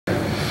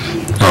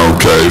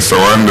Okay, so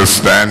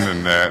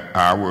understanding that,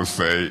 I will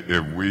say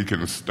if we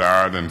can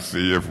start and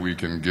see if we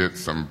can get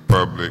some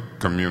public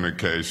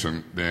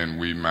communication, then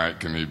we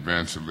can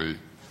eventually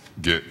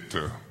get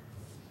to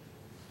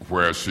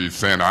where she's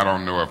saying. I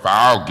don't know if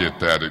I'll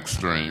get that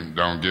extreme,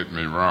 don't get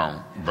me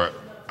wrong, but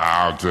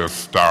I'll just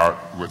start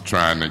with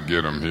trying to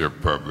get them here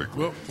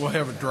publicly. We'll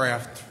have a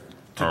draft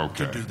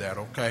to do that,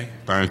 okay?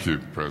 Thank you,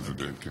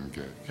 President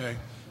Kincaid. Okay.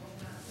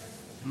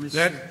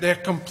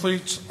 That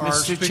completes our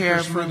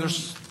speakers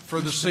for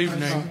this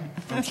evening.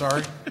 I'm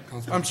sorry.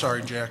 I'm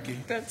sorry, Jackie.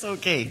 That's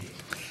okay.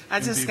 I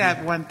just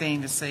got one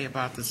thing to say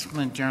about this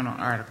Flint Journal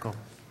article.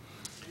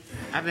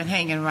 I've been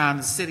hanging around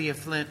the city of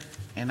Flint,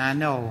 and I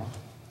know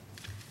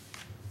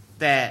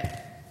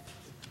that,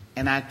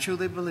 and I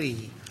truly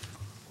believe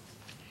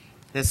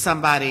that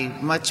somebody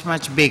much,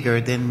 much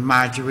bigger than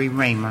Marjorie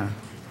Raymer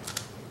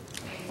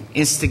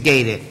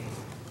instigated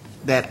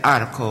that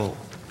article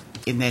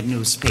in that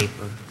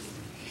newspaper.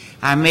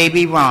 I may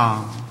be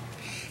wrong,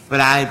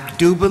 but I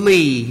do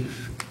believe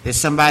that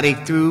somebody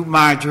threw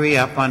Marjorie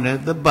up under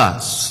the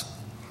bus.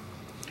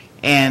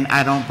 And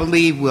I don't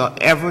believe we'll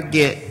ever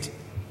get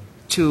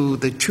to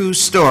the true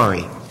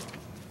story,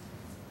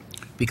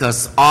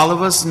 because all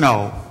of us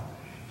know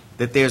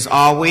that there's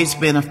always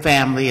been a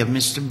family of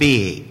Mr.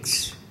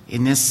 Biggs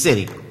in this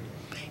city.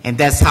 And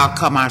that's how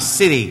come our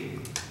city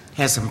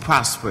hasn't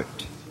prospered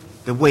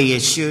the way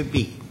it should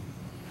be.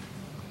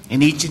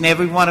 And each and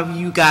every one of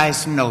you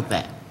guys know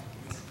that.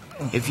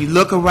 If you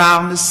look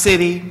around the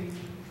city,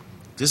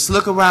 just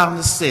look around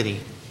the city.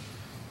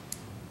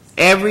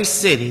 Every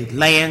city,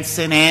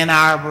 Lansing, Ann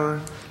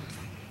Arbor,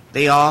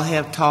 they all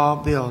have tall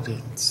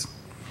buildings.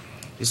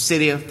 The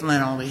city of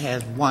Flint only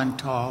has one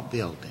tall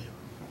building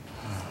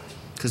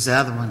because the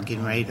other one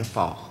getting ready to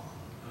fall.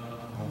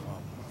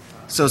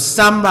 So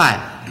somebody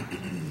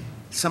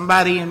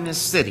in this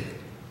city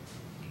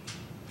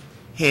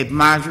had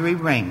Marjorie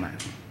Raymer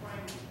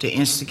to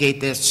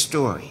instigate that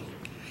story.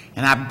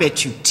 And I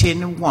bet you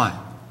 10 to 1,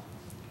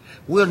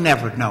 we'll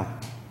never know.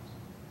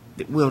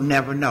 We'll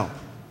never know.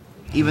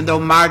 Even though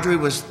Marjorie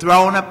was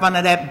thrown up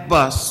under that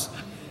bus,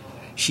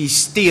 she's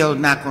still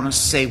not going to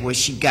say where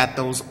she got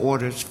those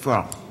orders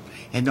from.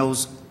 And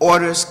those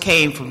orders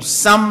came from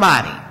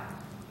somebody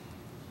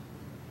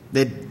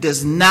that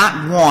does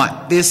not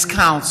want this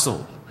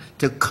council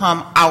to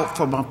come out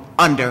from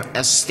under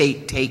a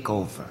state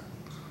takeover.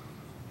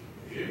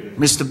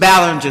 Mr.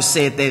 Ballinger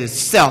said that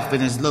himself in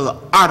his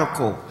little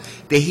article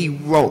that he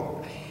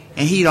wrote,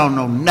 and he don't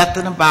know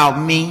nothing about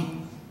me,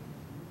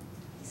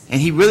 and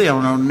he really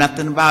don't know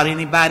nothing about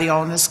anybody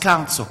on this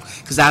council,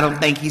 because I don't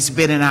think he's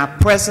been in our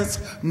presence,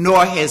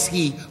 nor has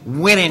he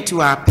went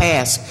into our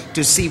past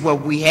to see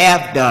what we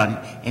have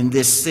done in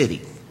this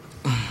city.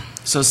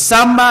 So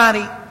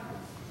somebody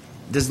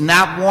does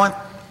not want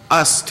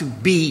us to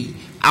be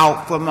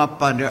out from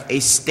up under a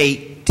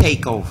state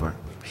takeover.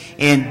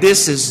 And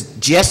this is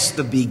just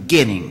the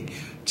beginning.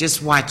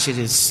 Just watch it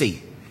and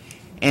see.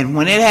 And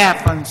when it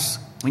happens,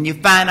 when you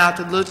find out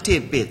the little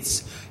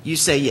tidbits, you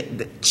say,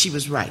 yeah, she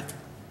was right.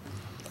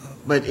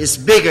 But it's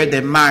bigger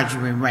than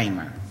Marjorie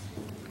Raymer.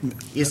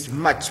 It's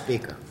much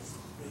bigger.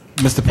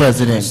 Mr.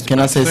 President, can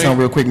I say something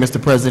real quick,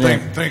 Mr.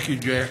 President? Thank you,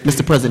 Jack.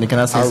 Mr. President, can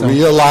I say something? I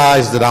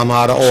realize that I'm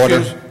out of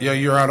order. Yeah,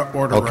 you're out of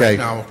order right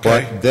now,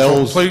 okay? But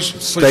those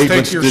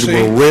statements that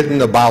were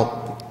written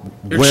about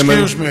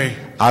women, excuse me,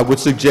 I would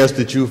suggest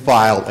that you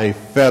file a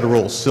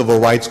federal civil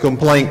rights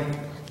complaint,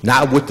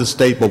 not with the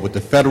state, but with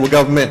the federal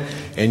government,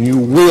 and you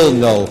will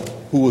know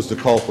who is the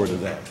culprit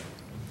of that.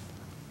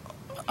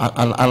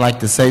 I'd like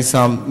to say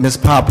something. Ms.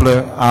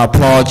 Poplar, I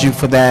applaud you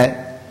for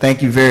that.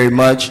 Thank you very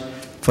much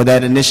for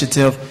that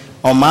initiative.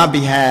 On my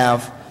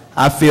behalf,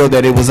 I feel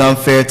that it was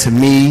unfair to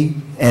me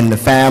and the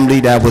family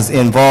that was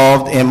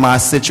involved in my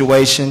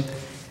situation.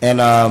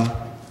 And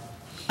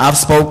I've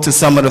spoke to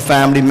some of the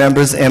family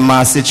members in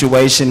my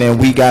situation, and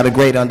we got a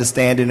great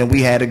understanding, and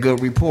we had a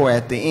good rapport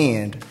at the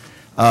end.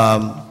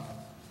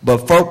 But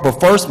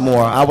first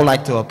more, I would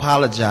like to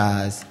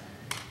apologize,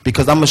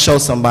 because I'm going to show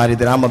somebody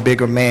that I'm a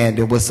bigger man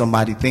than what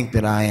somebody think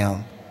that I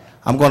am.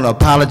 I'm going to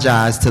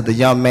apologize to the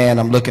young man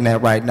I'm looking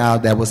at right now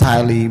that was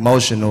highly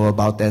emotional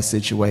about that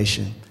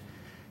situation.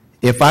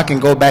 If I can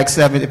go back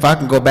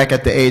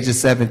at the age of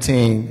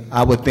 17,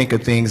 I would think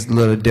of things a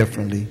little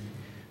differently.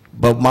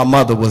 But my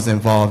mother was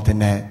involved in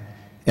that.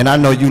 And I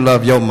know you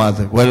love your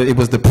mother. Well, it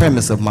was the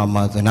premise of my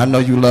mother, and I know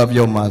you love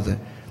your mother.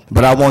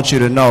 But I want you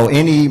to know,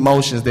 any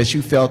emotions that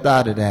you felt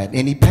out of that,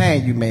 any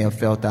pain you may have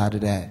felt out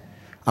of that,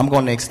 I'm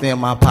going to extend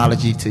my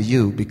apology to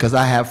you, because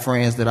I have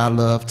friends that I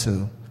love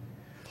too.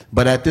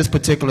 But at this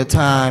particular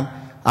time,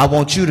 I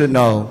want you to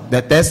know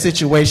that that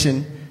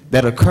situation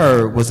that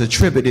occurred was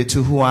attributed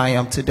to who I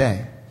am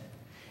today.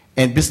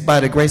 And just by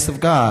the grace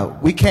of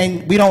God, we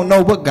don't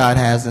know what God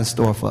has in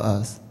store for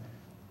us.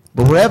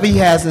 But whatever he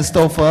has in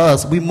store for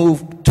us, we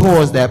move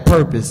towards that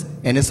purpose,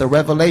 and it's a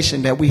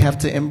revelation that we have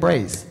to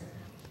embrace.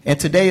 And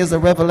today is a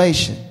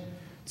revelation.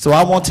 So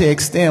I want to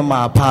extend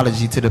my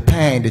apology to the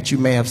pain that you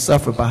may have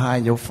suffered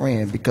behind your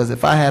friend, because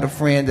if I had a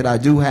friend that I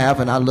do have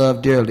and I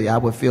love dearly, I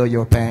would feel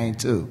your pain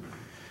too.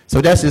 So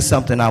that's just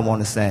something I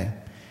want to say.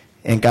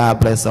 And God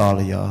bless all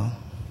of y'all.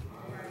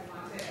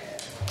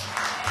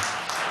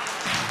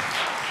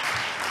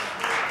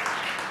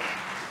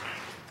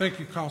 Thank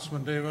you,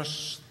 Councilman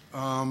Davis.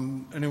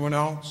 Anyone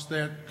else?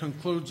 That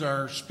concludes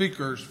our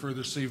speakers for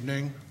this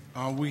evening.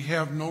 We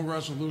have no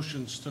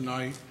resolutions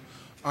tonight.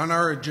 On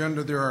our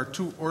agenda, there are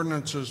 2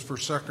 ordinances for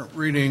second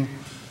reading.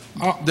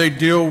 They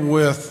deal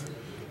with,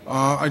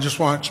 I just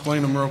want to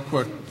explain them real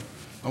quick.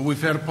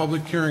 We've had a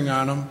public hearing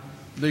on them.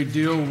 They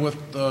deal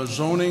with the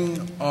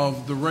zoning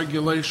of the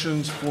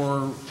regulations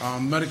for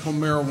medical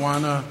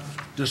marijuana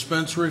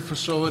dispensary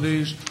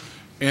facilities,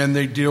 and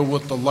they deal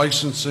with the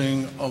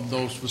licensing of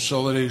those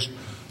facilities.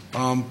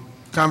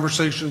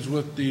 Conversations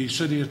with the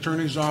city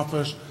attorney's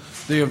office,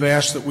 they have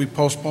asked that we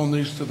postpone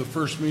these to the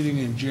first meeting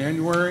in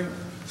January.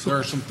 There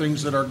are some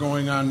things that are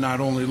going on not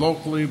only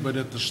locally but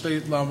at the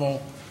state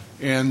level,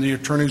 and the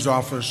attorney's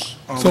office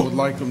would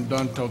like them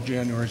done till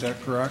January. Is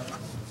that correct?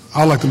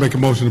 I'd like to make a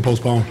motion to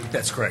postpone.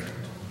 That's correct.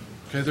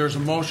 Okay, there's a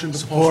motion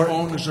to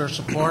postpone. Is there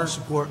support?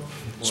 Support.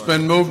 It's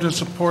been moved and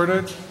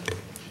supported.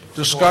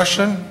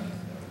 Discussion?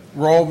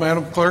 Roll,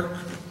 Madam Clerk.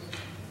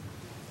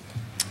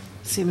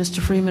 See, Mr.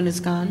 Freeman is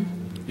gone.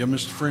 Yeah,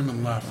 Mr.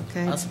 Freeman left.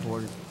 Okay. I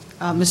support it.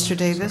 Mr.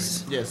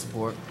 Davis? Yes,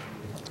 support.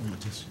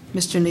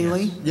 Mr.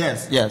 Neely?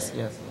 Yes, yes,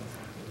 yes.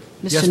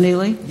 Mr.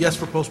 Neely? Yes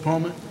for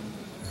postponement.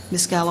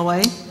 Ms.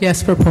 Galloway?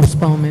 Yes for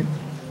postponement.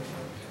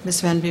 Ms.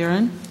 Van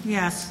Buren?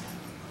 Yes.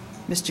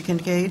 Mr.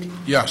 Kincaid?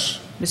 Yes.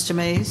 Mr.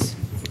 Mays?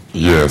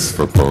 Yes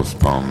for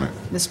postponement.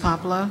 Ms.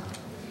 Poplar?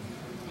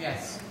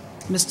 Yes.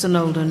 Mr.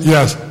 Nolden?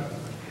 Yes.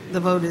 The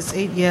vote is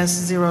 8 yes,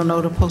 0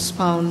 no to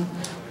postpone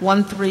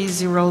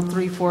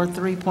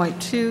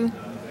 130343.2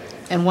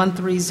 and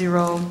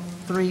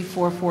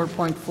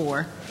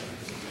 130344.4.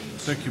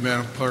 Thank you,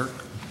 Madam Clerk.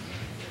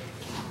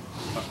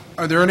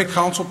 Are there any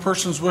council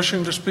persons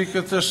wishing to speak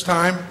at this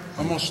time?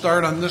 I'm going to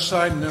start on this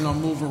side and then I'll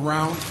move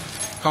around.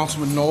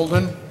 Councilman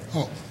Nolden?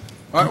 Oh,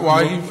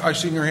 I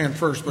seen your hand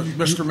first, but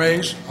Mr.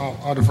 Mays?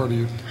 I'll defer to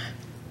you.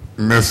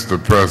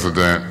 Mr.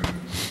 President,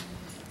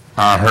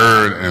 I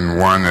heard in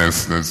one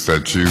instance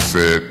that you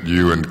said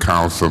you and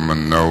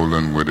Councilman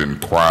Nolan would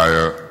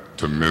inquire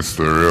to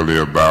Mr. Early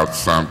about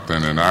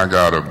something, and I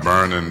got a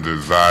burning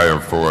desire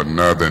for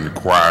another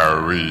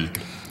inquiry.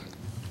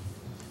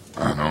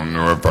 I don't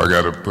know if I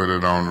got to put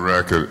it on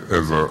record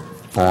as a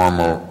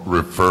formal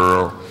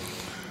referral,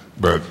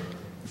 but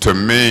to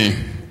me,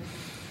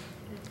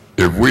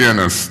 if we're in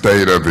a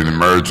state of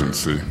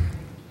emergency,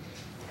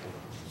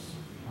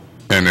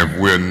 and if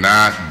we're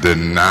not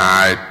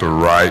denied the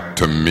right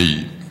to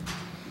meet,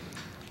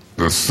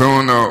 the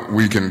sooner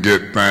we can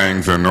get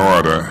things in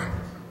order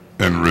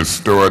and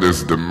restore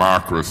this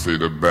democracy,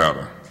 the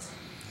better.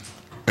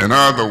 In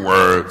other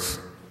words,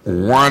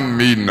 1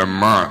 meeting a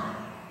month,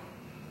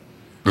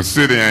 the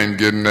city ain't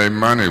getting their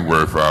money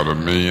worth out of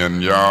me,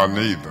 and y'all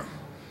neither.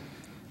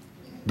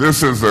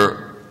 This is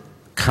a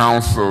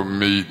council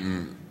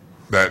meeting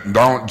that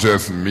don't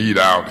just meet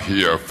out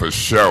here for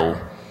show,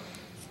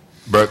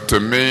 but to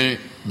me,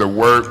 the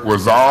work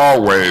was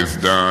always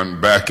done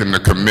back in the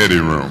committee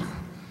room.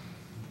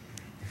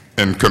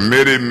 And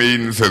committee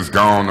meetings has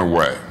gone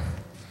away.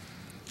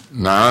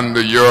 Now,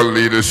 under your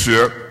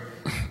leadership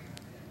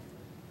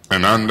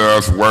and under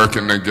us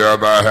working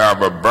together, I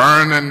have a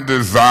burning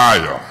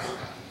desire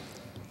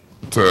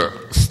to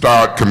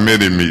start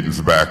committee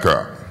meetings back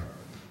up.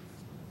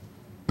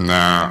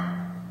 Now,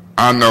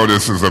 I know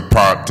this is a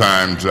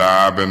part-time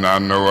job, and I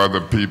know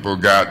other people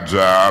got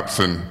jobs,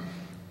 and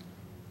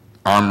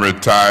I'm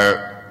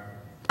retired.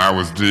 I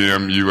was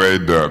GM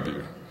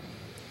UAW.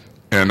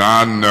 And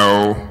I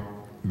know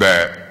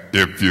that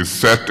if you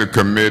set the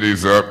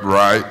committees up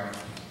right,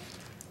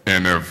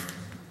 and if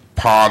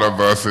part of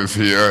us is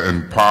here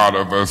and part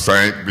of us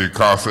ain't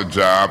because of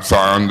jobs,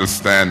 I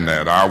understand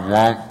that. I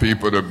want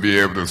people to be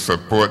able to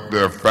support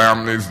their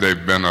families.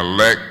 They've been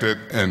elected,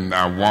 and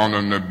I want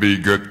them to be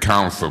good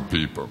council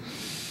people.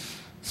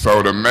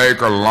 So to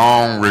make a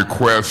long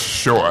request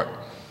short,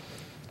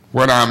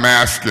 what I'm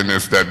asking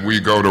is that we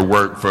go to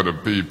work for the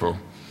people,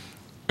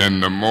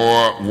 and the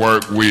more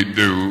work we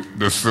do,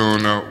 the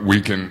sooner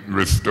we can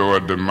restore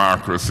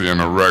democracy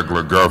and a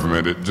regular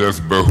government. It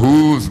just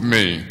behooves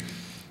me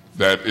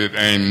that it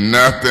ain't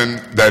nothing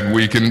that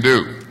we can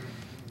do.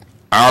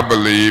 I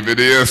believe it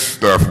is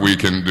stuff we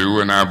can do,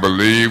 and I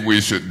believe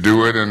we should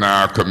do it in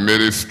our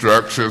committee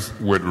structures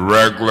with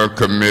regular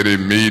committee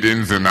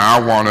meetings, and I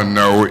want to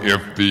know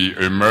if the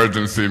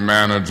emergency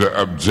manager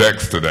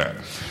objects to that.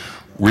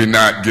 We're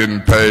not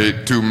getting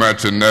paid too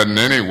much or nothing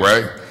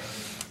anyway,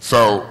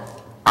 so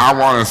I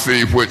want to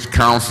see which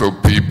council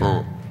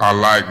people are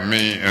like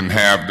me and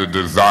have the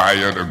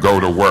desire to go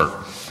to work.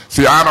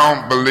 See, I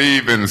don't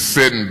believe in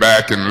sitting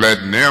back and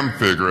letting them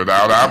figure it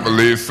out. I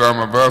believe some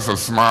of us are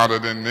smarter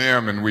than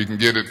them, and we can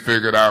get it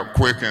figured out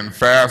quicker and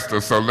faster,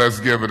 so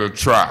let's give it a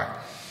try.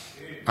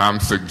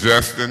 I'm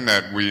suggesting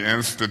that we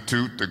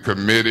institute the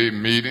committee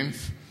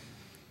meetings.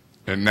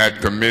 In that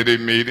committee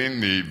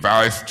meeting, the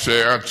vice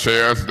chair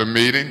chairs the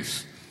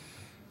meetings.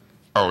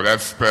 Oh,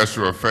 that's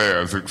special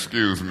affairs,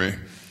 excuse me.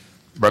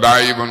 But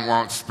I even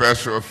want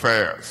special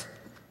affairs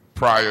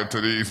prior to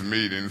these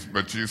meetings,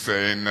 but you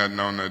say ain't nothing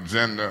on the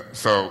agenda.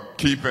 So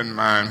keep in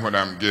mind what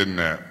I'm getting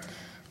at.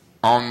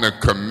 On the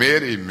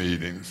committee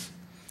meetings,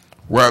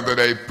 whether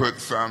they put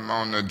something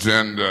on the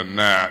agenda or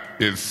not,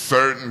 is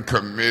certain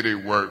committee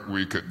work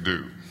we could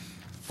do.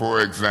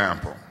 For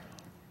example,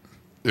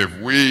 if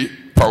we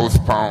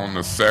postpone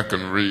the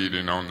second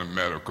reading on the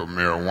medical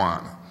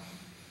marijuana,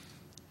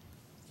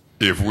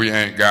 if we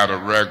ain't got a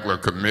regular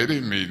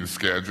committee meeting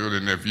scheduled,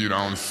 and if you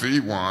don't see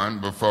one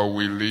before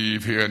we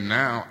leave here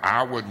now,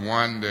 I would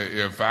wonder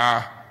if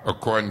I,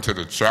 according to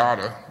the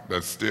charter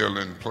that's still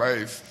in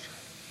place,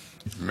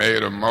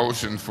 made a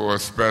motion for a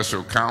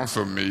special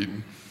council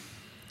meeting,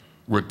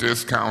 would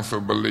this council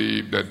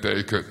believe that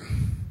they could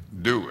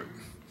do it?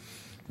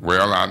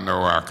 Well, I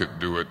know I could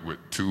do it with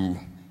 2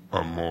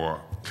 or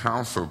more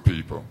council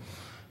people.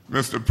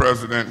 Mr.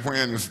 President,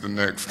 when is the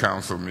next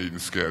council meeting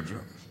scheduled?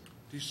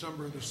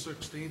 December the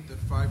 16th at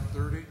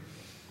 5:30.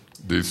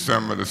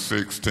 December the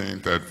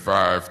 16th at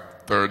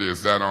 5:30.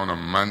 Is that on a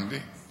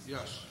Monday?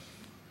 Yes.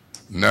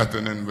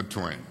 Nothing in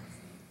between?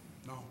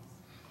 No.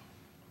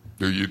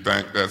 Do you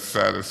think that's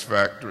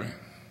satisfactory?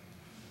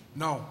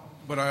 No,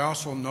 but I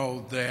also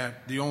know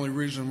that the only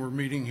reason we're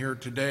meeting here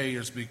today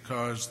is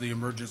because the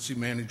emergency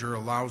manager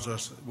allows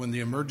us. When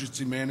the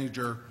emergency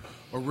manager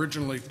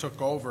originally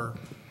took over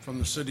from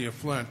the city of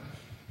Flint,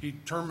 he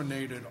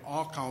terminated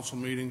all council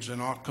meetings and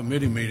all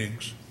committee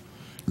meetings.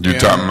 You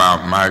talking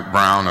about Mike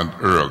Brown or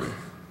Early?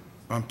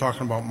 I'm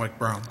talking about Mike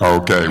Brown.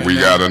 Okay, we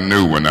got a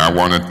new one. I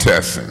want to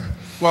test him.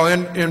 Well,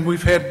 and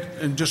we've had,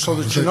 and just so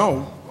that you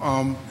know,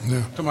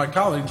 to my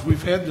colleagues,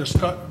 we've had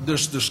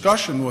this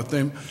discussion with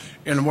him,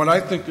 and what I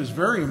think is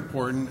very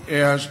important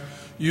as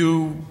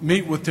you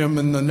meet with him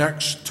in the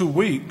next 2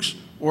 weeks,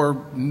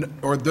 or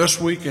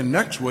this week and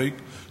next week,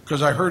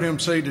 because I heard him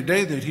say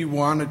today that he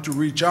wanted to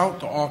reach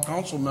out to all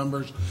council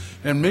members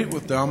and meet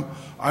with them.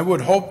 I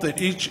would hope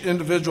that each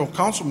individual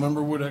council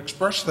member would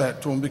express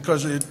that to him,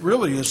 because it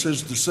really is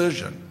his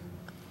decision.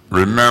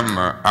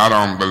 Remember, I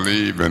don't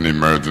believe in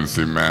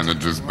emergency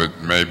managers, but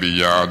maybe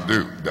y'all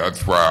do.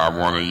 That's why I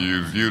want to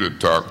use you to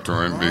talk to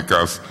him,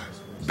 because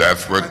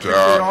that's what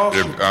y'all,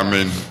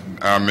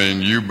 I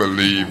mean, you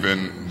believe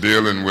in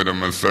dealing with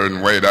him a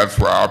certain way. That's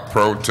why I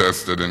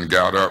protested and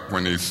got up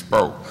when he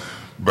spoke.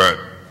 But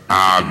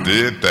I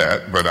did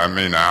that, but I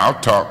mean, I'll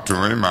talk to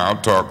him.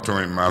 I'll talk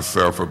to him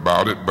myself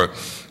about it. But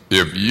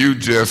if you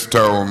just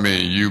told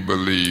me you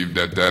believe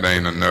that that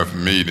ain't enough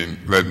meeting,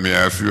 let me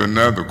ask you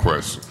another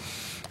question.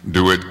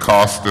 Do it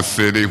cost the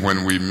city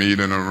when we meet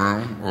in a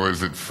room, or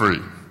is it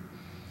free?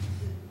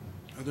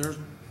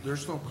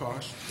 There's no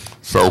cost.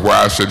 So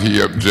why should he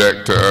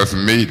object to us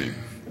meeting?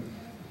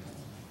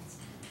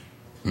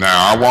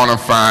 Now, I want to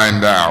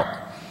find out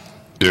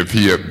if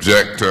he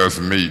objects to us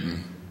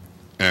meeting,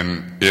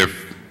 and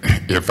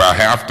if I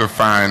have to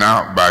find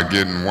out by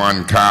getting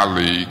one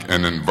colleague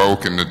and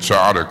invoking the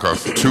charter,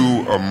 because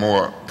 2 or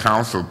more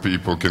council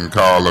people can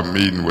call a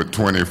meeting with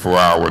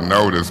 24-hour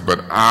notice,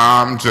 but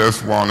I'm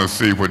just want to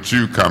see what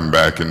you come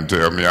back and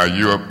tell me. Are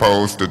you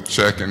opposed to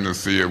checking to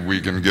see if we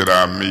can get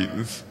our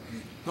meetings?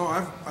 No,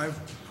 I've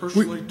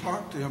personally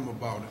talked to him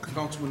about it.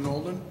 Councilman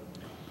Nolan?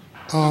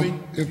 I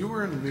mean, if you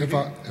were in the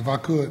meeting. If I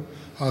could,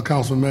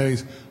 Councilman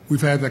Mays,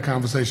 we've had that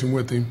conversation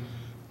with him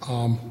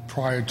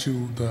prior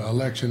to the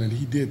election, and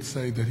he did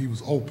say that he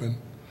was open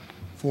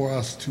for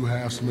us to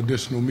have some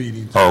additional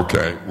meetings.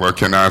 Okay, well,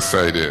 can I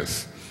say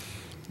this?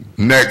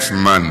 Next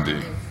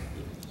Monday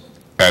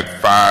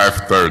at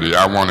 5:30,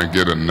 I want to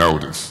get a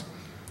notice.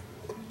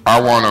 I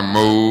want to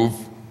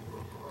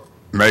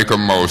make a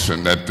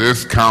motion that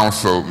this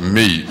council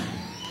meet,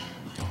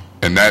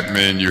 and that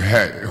means you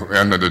have,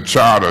 under the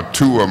charter,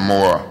 2 or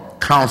more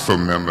council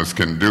members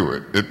can do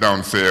it. It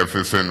don't say if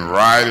it's in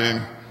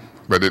writing,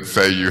 but it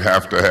say you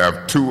have to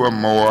have 2 or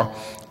more,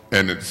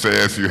 and it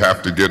says you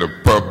have to get a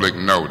public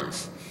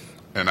notice.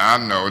 And I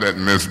know that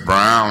Ms.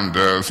 Brown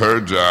does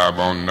her job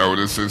on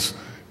notices,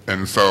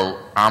 and so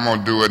I'm going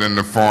to do it in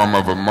the form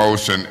of a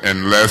motion,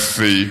 and let's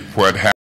see what happens.